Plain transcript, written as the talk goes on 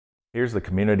Here's the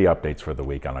community updates for the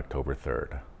week on October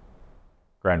 3rd.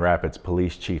 Grand Rapids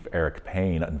Police Chief Eric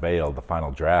Payne unveiled the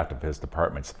final draft of his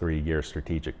department's 3-year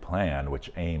strategic plan,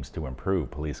 which aims to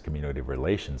improve police-community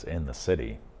relations in the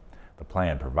city. The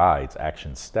plan provides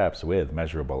action steps with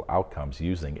measurable outcomes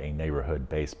using a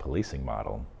neighborhood-based policing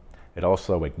model. It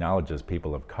also acknowledges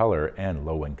people of color and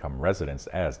low-income residents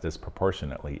as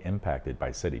disproportionately impacted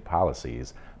by city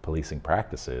policies, policing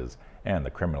practices, and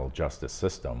the criminal justice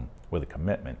system, with a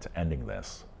commitment to ending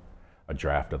this. A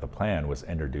draft of the plan was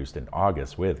introduced in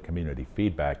August with community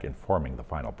feedback informing the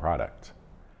final product.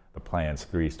 The plan's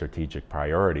 3 strategic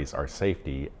priorities are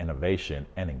safety, innovation,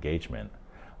 and engagement.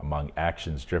 Among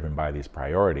actions driven by these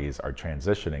priorities are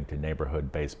transitioning to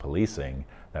neighborhood-based policing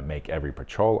that make every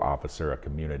patrol officer a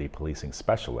community policing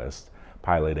specialist,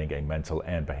 piloting a mental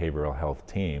and behavioral health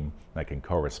team that can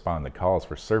correspond to calls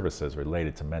for services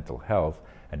related to mental health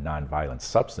and nonviolent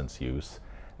substance use,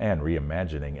 and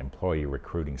reimagining employee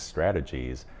recruiting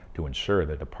strategies to ensure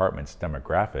the department's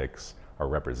demographics are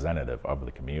representative of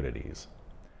the communities.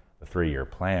 The 3-year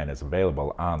plan is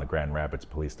available on the Grand Rapids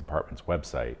Police Department's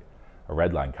website. A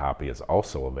redline copy is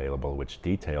also available, which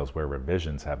details where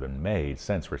revisions have been made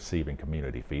since receiving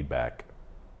community feedback.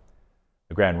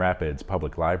 The Grand Rapids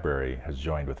Public Library has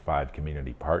joined with 5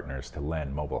 community partners to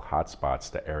lend mobile hotspots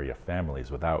to area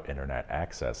families without internet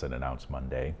access, it announced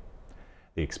Monday.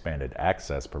 The expanded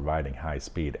access providing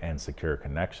high-speed and secure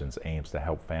connections aims to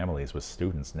help families with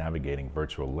students navigating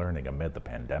virtual learning amid the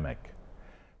pandemic.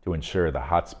 To ensure the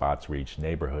hotspots reach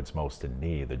neighborhoods most in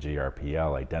need, the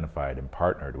GRPL identified and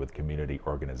partnered with community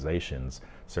organizations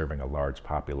serving a large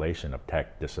population of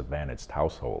tech-disadvantaged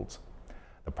households.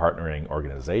 The partnering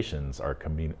organizations are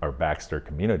Baxter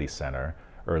Community Center,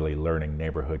 Early Learning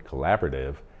Neighborhood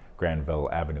Collaborative, Granville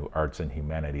Avenue Arts and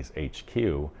Humanities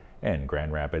HQ, and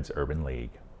Grand Rapids Urban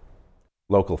League.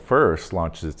 Local First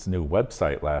launched its new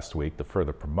website last week to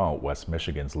further promote West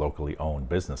Michigan's locally owned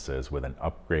businesses with an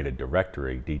upgraded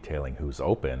directory detailing who's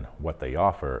open, what they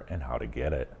offer, and how to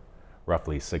get it.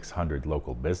 Roughly 600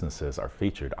 local businesses are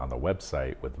featured on the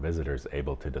website, with visitors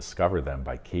able to discover them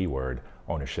by keyword,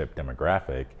 ownership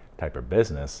demographic, type of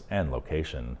business, and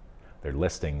location. Their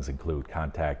listings include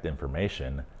contact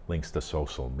information, links to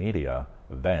social media,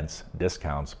 events,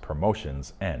 discounts,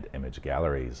 promotions, and image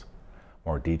galleries.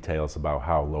 More details about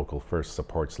how Local First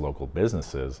supports local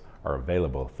businesses are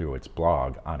available through its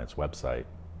blog on its website.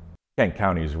 Kent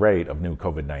County's rate of new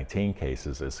COVID-19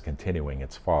 cases is continuing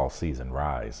its fall season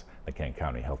rise, the Kent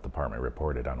County Health Department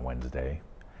reported on Wednesday.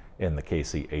 In the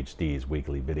KCHD's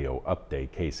weekly video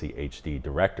update, KCHD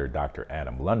Director Dr.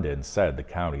 Adam London said the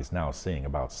county is now seeing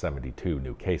about 72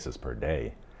 new cases per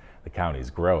day. The county's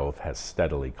growth has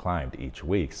steadily climbed each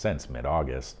week since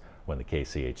mid-August, when the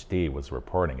KCHD was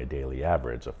reporting a daily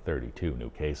average of 32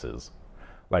 new cases.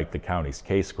 Like the county's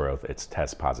case growth, its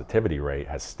test positivity rate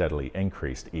has steadily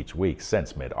increased each week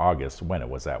since mid-August, when it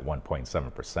was at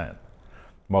 1.7%.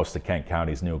 Most of Kent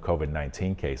County's new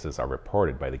COVID-19 cases are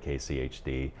reported by the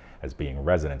KCHD as being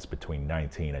residents between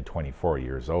 19 and 24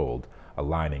 years old,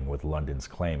 aligning with London's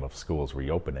claim of schools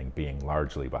reopening being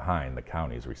largely behind the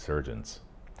county's resurgence.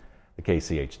 The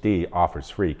KCHD offers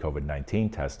free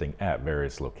COVID-19 testing at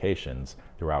various locations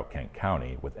throughout Kent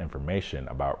County, with information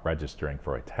about registering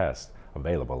for a test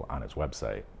available on its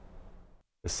website.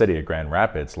 The City of Grand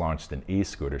Rapids launched an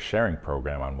e-scooter sharing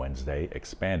program on Wednesday,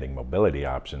 expanding mobility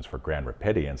options for Grand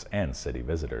Rapidians and city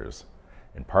visitors.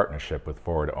 In partnership with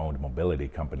Ford-owned mobility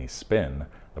company Spin,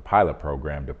 the pilot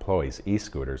program deploys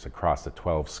e-scooters across the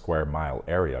 12-square-mile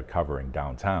area covering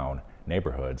downtown,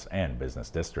 neighborhoods, and business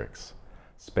districts.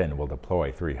 Spin will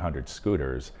deploy 300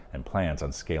 scooters and plans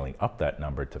on scaling up that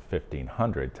number to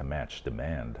 1,500 to match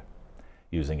demand.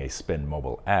 Using a Spin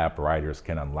mobile app, riders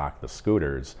can unlock the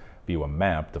scooters, view a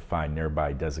map to find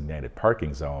nearby designated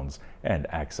parking zones, and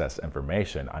access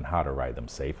information on how to ride them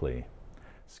safely.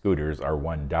 Scooters are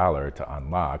 $1 to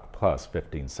unlock plus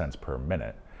 15 cents per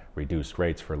minute. Reduced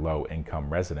rates for low-income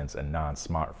residents and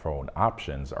non-smartphone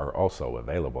options are also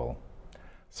available.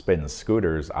 Spin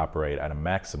scooters operate at a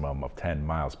maximum of 10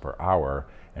 miles per hour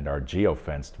and are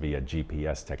geofenced via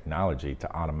GPS technology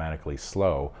to automatically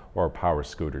slow or power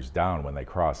scooters down when they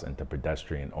cross into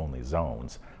pedestrian-only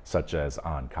zones, such as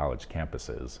on college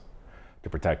campuses. To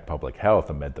protect public health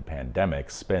amid the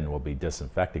pandemic, Spin will be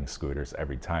disinfecting scooters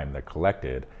every time they're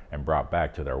collected and brought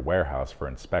back to their warehouse for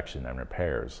inspection and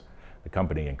repairs. The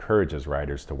company encourages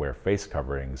riders to wear face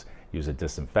coverings, use a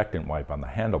disinfectant wipe on the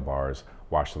handlebars,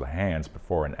 wash the hands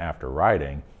before and after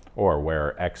riding, or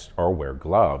wear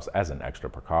gloves as an extra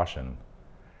precaution.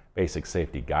 Basic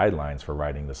safety guidelines for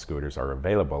riding the scooters are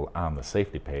available on the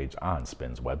safety page on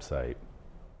Spin's website.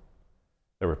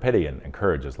 The Rapidian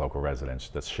encourages local residents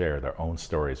to share their own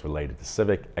stories related to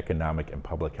civic, economic, and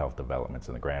public health developments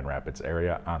in the Grand Rapids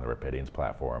area on the Rapidian's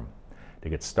platform. To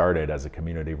get started as a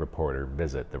community reporter,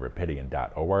 visit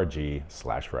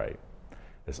therapidian.org/write.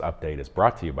 This update is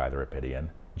brought to you by the Rapidian,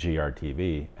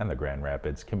 GRTV, and the Grand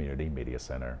Rapids Community Media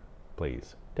Center.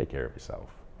 Please take care of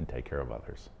yourself and take care of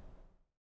others.